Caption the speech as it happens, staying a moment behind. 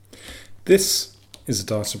This is a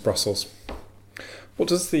Diet of Brussels. What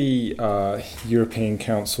does the European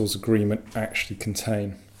Council's agreement actually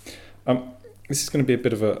contain? This is going to be a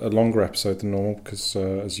bit of a longer episode than normal because,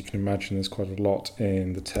 as you can imagine, there's quite a lot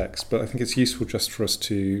in the text. But I think it's useful just for us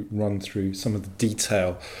to run through some of the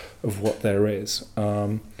detail of what there is.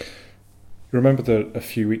 Remember that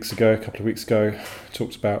a couple of weeks ago, I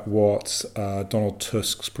talked about what Donald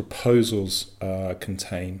Tusk's proposals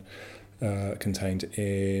contained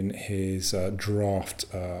in his draft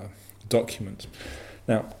document.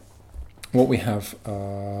 Now, what we have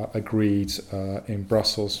agreed in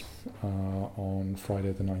Brussels on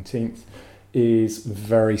Friday the 19th is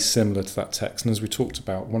very similar to that text. And as we talked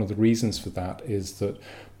about, one of the reasons for that is that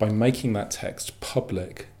by making that text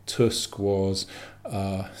public, Tusk was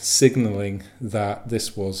signalling that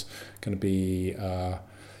this was going to be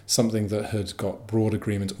something that had got broad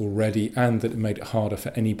agreement already, and that it made it harder for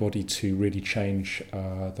anybody to really change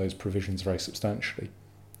those provisions very substantially.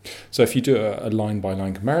 So if you do a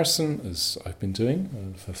line-by-line comparison, as I've been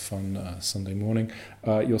doing for fun Sunday morning,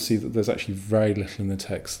 you'll see that there's actually very little in the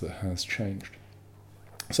text that has changed.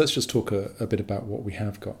 So let's just talk a bit about what we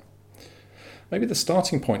have got. Maybe the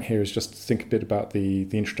starting point here is just to think a bit about the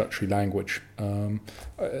introductory language.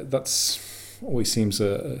 That's always seems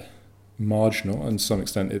marginal, and to some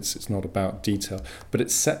extent it's not about detail, but it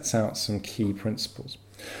sets out some key principles.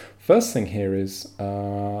 First thing here is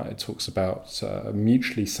it talks about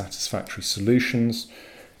mutually satisfactory solutions.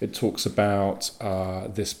 It talks about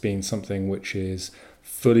this being something which is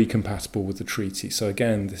fully compatible with the treaty. So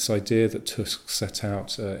again, this idea that Tusk set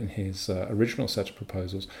out in his original set of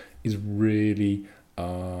proposals is really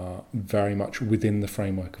very much within the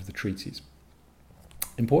framework of the treaties.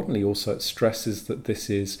 Importantly, also, it stresses that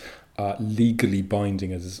this is legally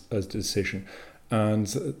binding as a decision. And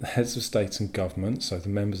the heads of state and government, so the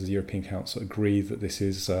members of the European Council, agree that this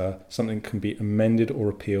is something that can be amended or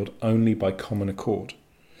repealed only by common accord.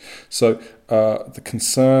 So the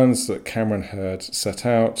concerns that Cameron had set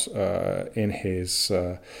out in his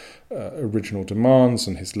original demands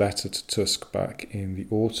and his letter to Tusk back in the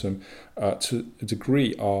autumn, to a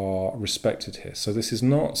degree, are respected here. So this is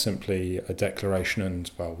not simply a declaration and,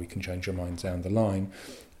 well, we can change our minds down the line.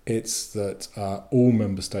 It's that all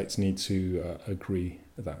member states need to agree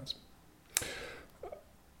with that.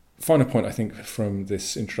 Final point, I think, from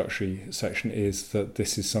this introductory section is that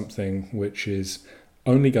this is something which is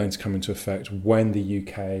only going to come into effect when the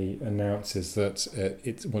UK announces that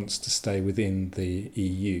it wants to stay within the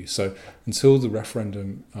EU. So until the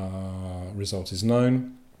referendum result is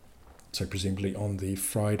known, so presumably on the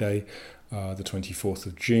Friday, the 24th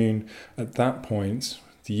of June, at that point,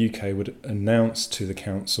 the UK would announce to the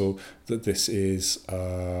Council that this is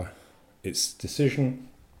its decision,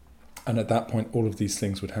 and at that point all of these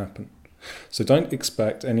things would happen. So don't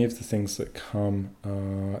expect any of the things that come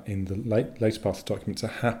in the later part of the document to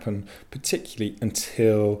happen, particularly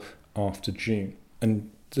until after June.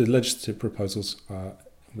 And the legislative proposals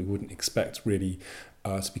we wouldn't expect really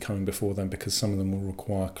to be coming before then, because some of them will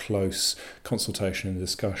require close consultation and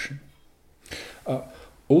discussion.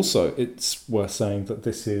 Also, it's worth saying that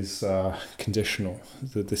this is conditional,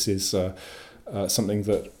 that this is something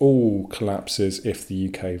that all collapses if the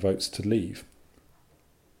UK votes to leave.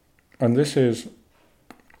 And this is,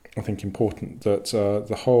 I think, important, that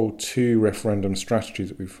the whole two referendum strategy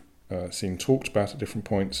that we've seen talked about at different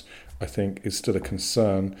points, I think, is still a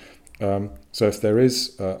concern. So if there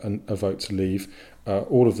is a vote to leave,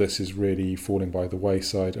 all of this is really falling by the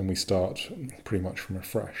wayside, and we start pretty much from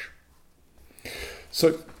afresh.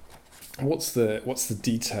 So, what's the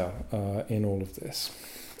detail in all of this?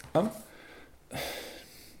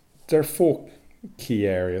 There are four key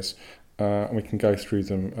areas, and we can go through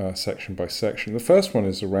them section by section. The first one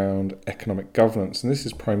is around economic governance, and this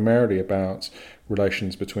is primarily about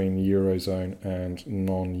relations between the Eurozone and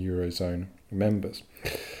non-Eurozone members.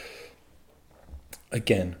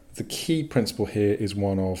 Again, the key principle here is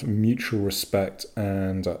one of mutual respect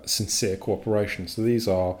and sincere cooperation. So these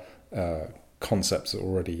are concepts that are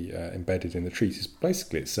already embedded in the treaties.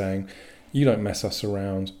 Basically, it's saying, you don't mess us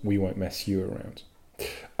around, we won't mess you around.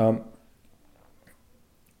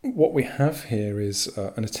 What we have here is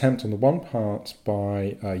an attempt on the one part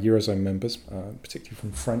by Eurozone members, particularly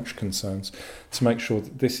from French concerns, to make sure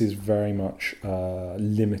that this is very much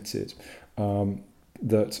limited.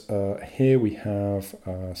 That here we have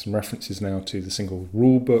some references now to the single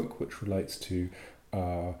rule book, which relates to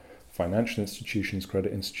financial institutions,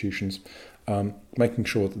 credit institutions, making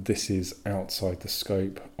sure that this is outside the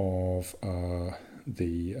scope of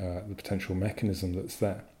the potential mechanism that's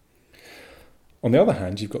there. On the other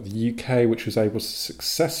hand, you've got the UK, which was able to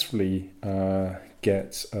successfully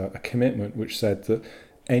get a commitment which said that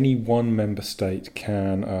any one member state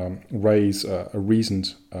can raise a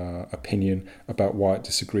reasoned opinion about why it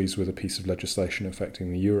disagrees with a piece of legislation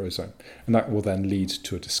affecting the Eurozone. And that will then lead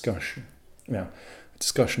to a discussion. Now, a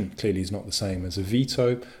discussion clearly is not the same as a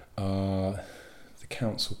veto. The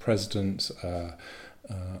Council President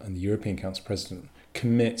and the European Council President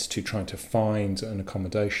commit to trying to find an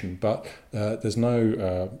accommodation, but there's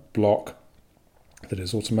no block that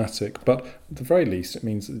is automatic. But at the very least, it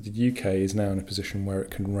means that the UK is now in a position where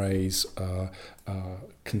it can raise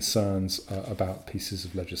concerns about pieces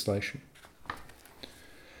of legislation.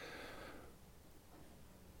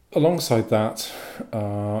 Alongside that,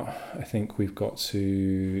 I think we've got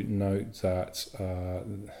to note that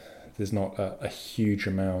there's not a huge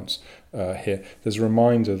amount here. There's a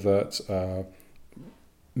reminder that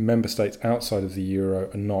member states outside of the euro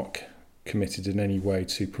are not committed in any way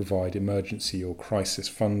to provide emergency or crisis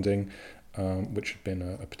funding, which had been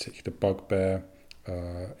a particular bugbear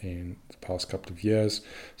in the past couple of years.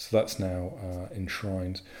 So that's now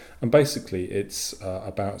enshrined. And basically it's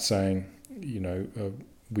about saying,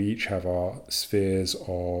 we each have our spheres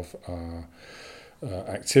of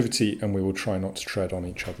activity, and we will try not to tread on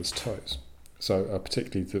each other's toes. So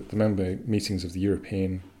particularly the member meetings of the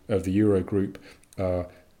Eurogroup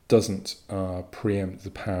doesn't preempt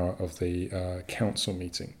the power of the council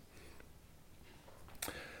meeting.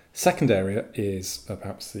 Second area is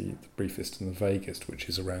perhaps the briefest and the vaguest, which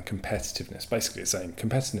is around competitiveness. Basically, it's saying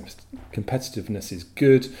competitiveness is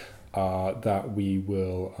good, that we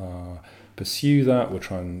will pursue that. We'll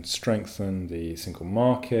try and strengthen the single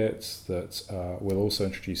market, that we'll also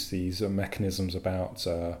introduce these mechanisms about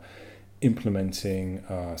implementing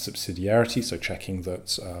subsidiarity, so checking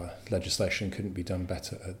that legislation couldn't be done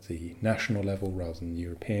better at the national level rather than the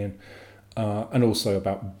European, and also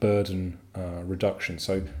about burden reduction,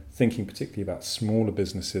 so thinking particularly about smaller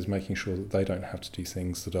businesses, making sure that they don't have to do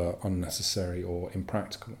things that are unnecessary or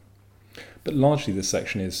impractical. But largely this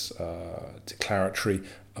section is declaratory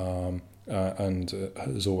and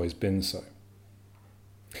has always been so.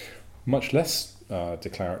 Much less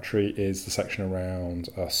declaratory is the section around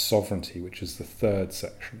sovereignty, which is the third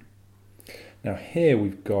section. Now here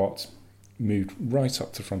we've got moved right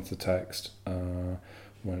up to the front of the text,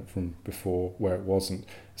 went from before where it wasn't,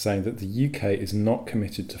 saying that the UK is not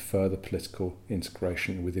committed to further political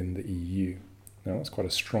integration within the EU. Now that's quite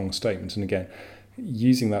a strong statement, and again,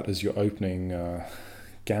 using that as your opening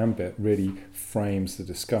gambit really frames the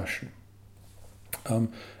discussion.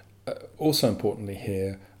 Also importantly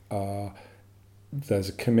here, there's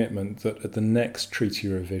a commitment that at the next treaty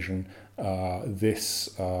revision, this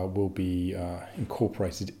will be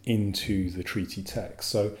incorporated into the treaty text.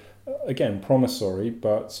 So again, promissory,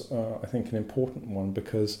 but I think an important one,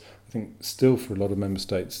 because I think still for a lot of member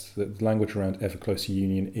states, the language around ever closer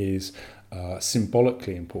union is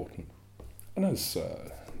symbolically important. And as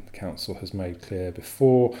the Council has made clear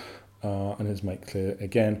before, and has made clear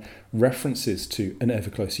again, references to an ever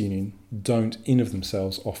closer union don't in of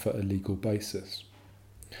themselves offer a legal basis.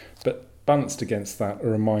 But balanced against that, a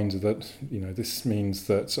reminder that this means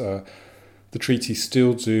that the treaties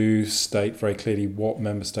still do state very clearly what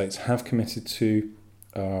member states have committed to,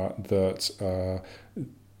 that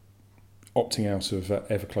opting out of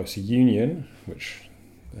ever closer union, which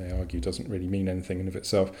they argue doesn't really mean anything in of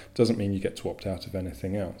itself, doesn't mean you get to opt out of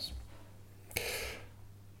anything else.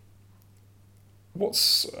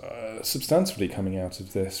 What's substantively coming out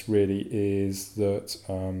of this really is that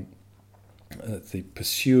the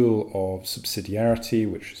pursuit of subsidiarity,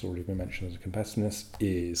 which has already been mentioned as a competitiveness,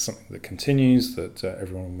 is something that continues, that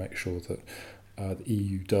everyone will make sure that the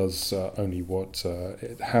EU does only what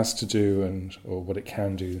it has to do or what it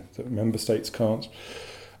can do that member states can't.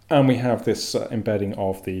 And we have this embedding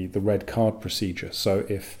of the red card procedure. So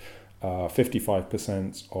if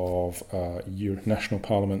 55% of national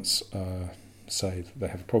parliaments say that they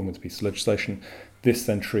have a problem with a piece of legislation, this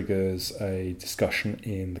then triggers a discussion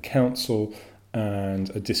in the council and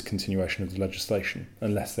a discontinuation of the legislation,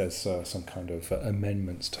 unless there's some kind of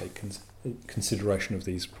amendments taken consideration of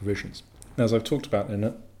these provisions. Now, as I've talked about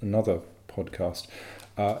in another podcast,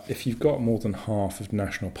 if you've got more than half of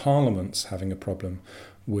national parliaments having a problem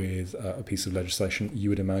with a piece of legislation, you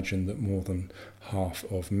would imagine that more than half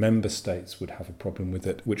of member states would have a problem with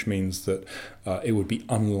it, which means that it would be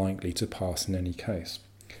unlikely to pass in any case.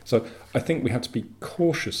 So I think we have to be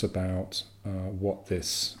cautious about what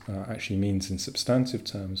this actually means in substantive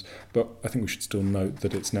terms, but I think we should still note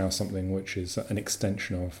that it's now something which is an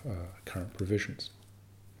extension of current provisions.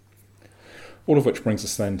 All of which brings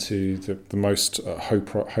us then to the most high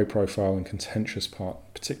profile and contentious part,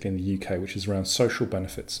 particularly in the UK, which is around social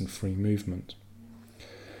benefits and free movement.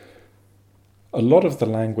 A lot of the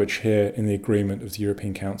language here in the agreement of the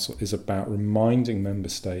European Council is about reminding member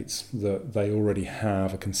states that they already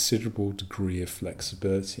have a considerable degree of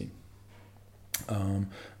flexibility.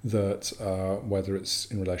 Whether it's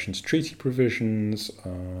in relation to treaty provisions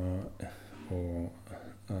or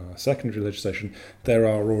secondary legislation, there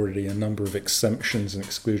are already a number of exemptions and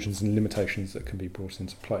exclusions and limitations that can be brought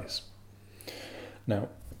into place. Now,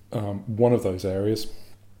 one of those areas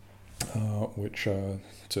which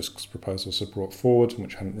Tusk's proposals have brought forward, and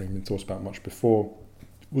which hadn't really been thought about much before,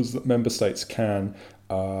 was that member states can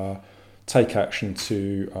take action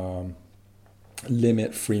to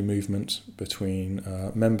limit free movement between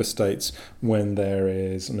member states when there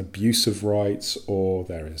is an abuse of rights or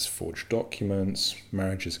there is forged documents,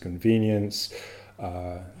 marriage is a convenience,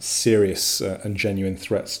 serious and genuine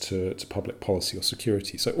threats to public policy or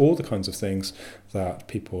security. So all the kinds of things that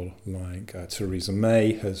people like Theresa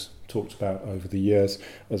May has talked about over the years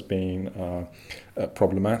as being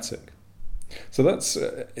problematic. So that's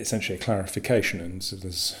essentially a clarification, and so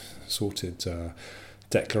there's sorted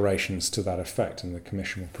declarations to that effect, and the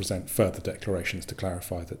Commission will present further declarations to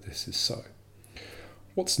clarify that this is so.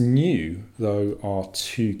 What's new, though, are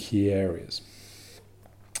two key areas.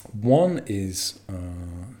 One is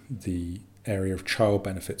the area of child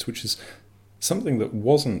benefits, which is something that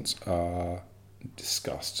wasn't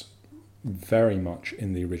discussed very much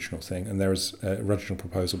in the original thing, and there is an original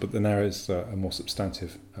proposal, but there now is a more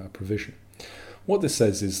substantive provision. What this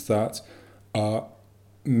says is that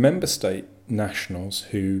member state nationals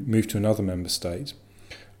who move to another member state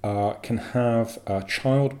can have a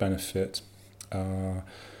child benefit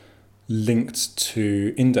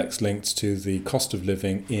index linked to the cost of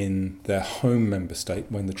living in their home member state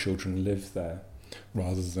when the children live there,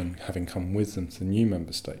 rather than having come with them to the new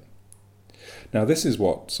member state. Now, this is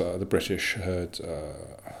what the British had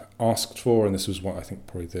asked for, and this was what I think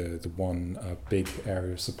probably the one big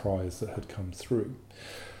area of surprise that had come through.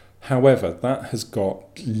 However, that has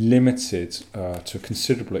got limited to a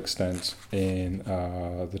considerable extent in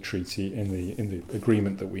the treaty, in the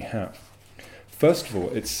agreement that we have. First of all,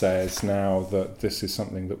 it says now that this is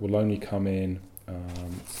something that will only come in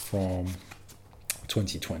from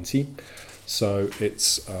 2020, so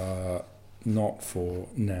it's not for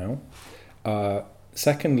now.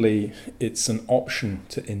 Secondly, it's an option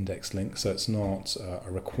to index link, so it's not a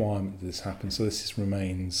requirement that this happens. So this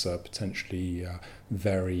remains potentially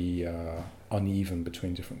very uneven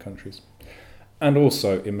between different countries. And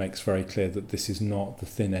also, it makes very clear that this is not the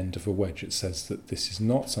thin end of a wedge. It says that this is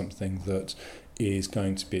not something that is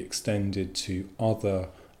going to be extended to other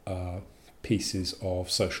pieces of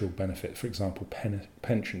social benefit, for example,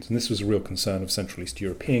 pensions. And this was a real concern of Central East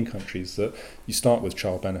European countries, that you start with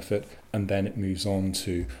child benefit and then it moves on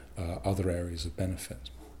to other areas of benefit.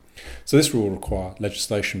 So this will require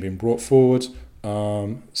legislation being brought forward.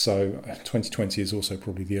 So 2020 is also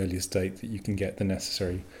probably the earliest date that you can get the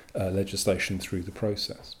necessary legislation through the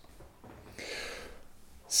process.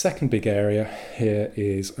 Second big area here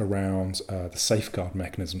is around the safeguard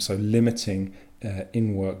mechanism, so limiting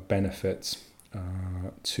in-work benefits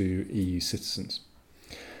to EU citizens.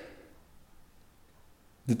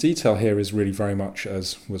 The detail here is really very much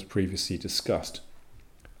as was previously discussed.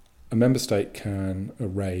 A member state can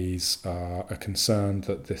raise a concern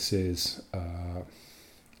that this is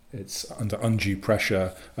it's under undue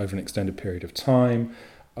pressure over an extended period of time.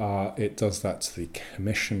 It does that to the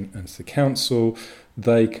Commission and to the Council.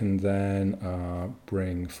 They can then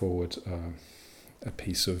bring forward a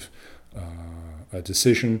piece of a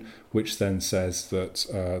decision which then says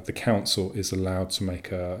that the Council is allowed to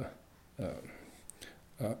make a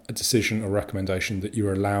decision or recommendation that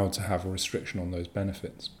you're allowed to have a restriction on those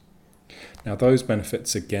benefits. Now, those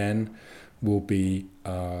benefits, again, will be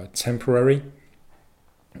temporary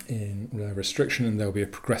in their restriction, and there'll be a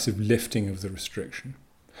progressive lifting of the restriction.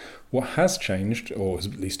 What has changed, or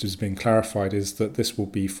at least has been clarified, is that this will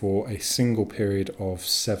be for a single period of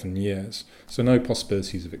 7 years. So no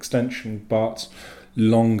possibilities of extension, but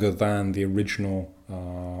longer than the original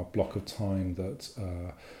block of time that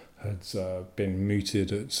had been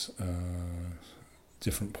mooted at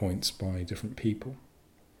different points by different people.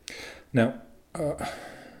 Now,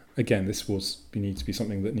 again, this needs to be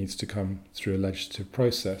something that needs to come through a legislative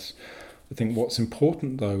process. I think what's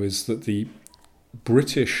important, though, is that the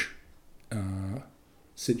British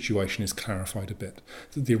situation is clarified a bit.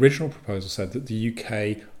 That the original proposal said that the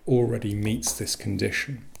UK already meets this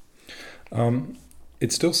condition.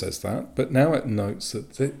 It still says that, but now it notes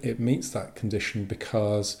that it meets that condition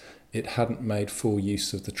because it hadn't made full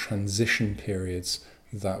use of the transition periods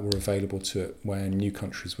that were available to it when new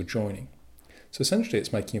countries were joining. So essentially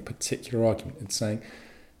it's making a particular argument. It's saying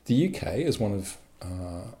the UK is one of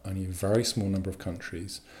only a very small number of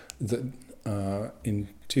countries that in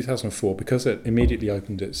 2004, because it immediately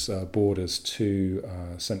opened its borders to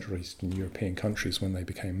Central Eastern European countries when they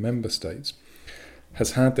became member states,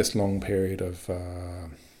 has had this long period of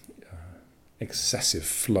excessive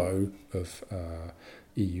flow of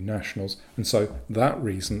EU nationals, and so that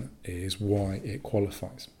reason is why it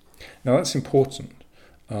qualifies. Now that's important,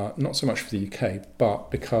 not so much for the UK,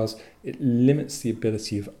 but because it limits the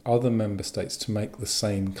ability of other member states to make the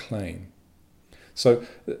same claim. So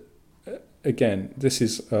again, this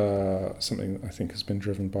is something I think has been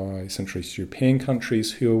driven by Central East European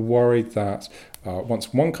countries who are worried that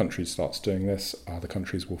once one country starts doing this, other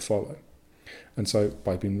countries will follow. And so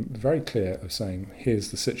by being very clear of saying, here's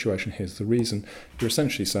the situation, here's the reason, you're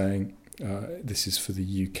essentially saying this is for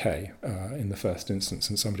the UK in the first instance,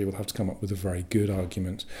 and somebody will have to come up with a very good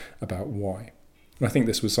argument about why. And I think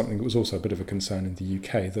this was something that was also a bit of a concern in the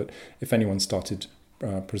UK, that if anyone started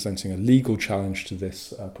presenting a legal challenge to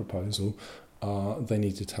this proposal, they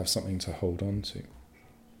needed to have something to hold on to.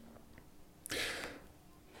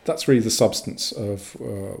 That's really the substance of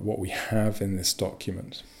what we have in this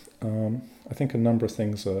document. I think a number of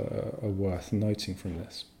things are worth noting from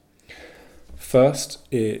this. First,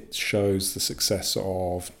 it shows the success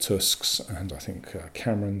of Tusk's and I think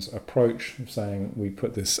Cameron's approach of saying we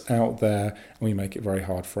put this out there and we make it very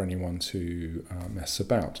hard for anyone to mess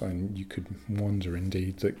about. And you could wonder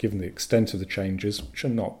indeed that given the extent of the changes, which are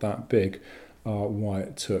not that big, why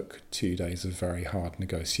it took 2 days of very hard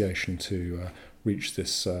negotiation to reach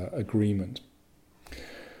this agreement.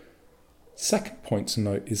 Second point to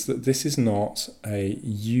note is that this is not a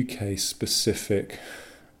UK-specific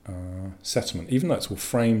settlement. Even though it's all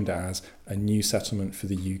framed as a new settlement for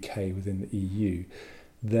the UK within the EU,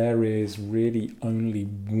 there is really only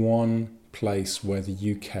one place where the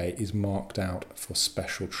UK is marked out for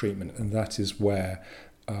special treatment, and that is where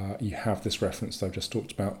you have this reference that I've just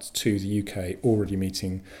talked about to the UK already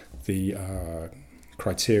meeting the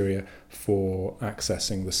criteria for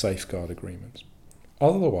accessing the safeguard agreement.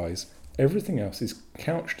 Otherwise, everything else is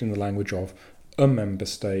couched in the language of a member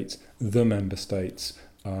state, the member states,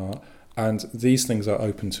 and these things are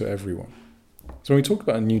open to everyone. So when we talk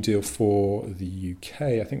about a new deal for the UK,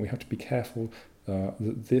 I think we have to be careful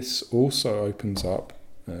that this also opens up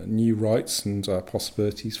new rights and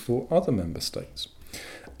possibilities for other member states.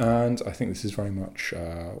 And I think this is very much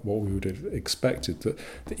what we would have expected, that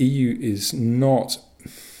the EU is not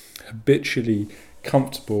habitually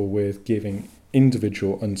comfortable with giving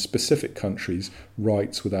individual and specific countries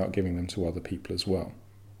rights without giving them to other people as well.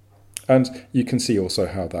 And you can see also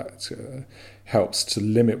how that helps to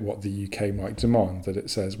limit what the UK might demand, that it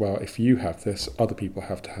says, well, if you have this, other people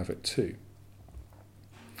have to have it too.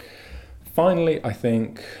 Finally, I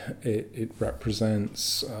think it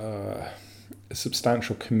represents a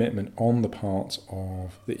substantial commitment on the part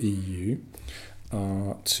of the EU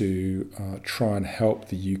to try and help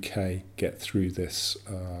the UK get through this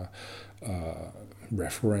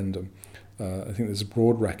referendum. I think there's a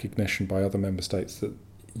broad recognition by other member states that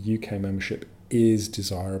UK membership is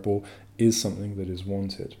desirable, is something that is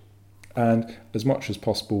wanted. And as much as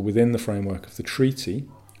possible within the framework of the treaty,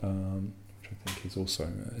 which I think is also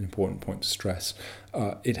an important point to stress,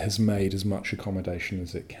 it has made as much accommodation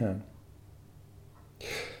as it can.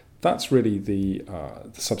 That's really the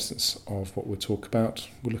substance of what we'll talk about.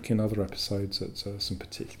 We'll look in other episodes at some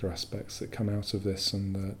particular aspects that come out of this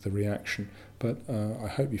and the reaction, but I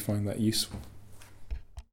hope you find that useful.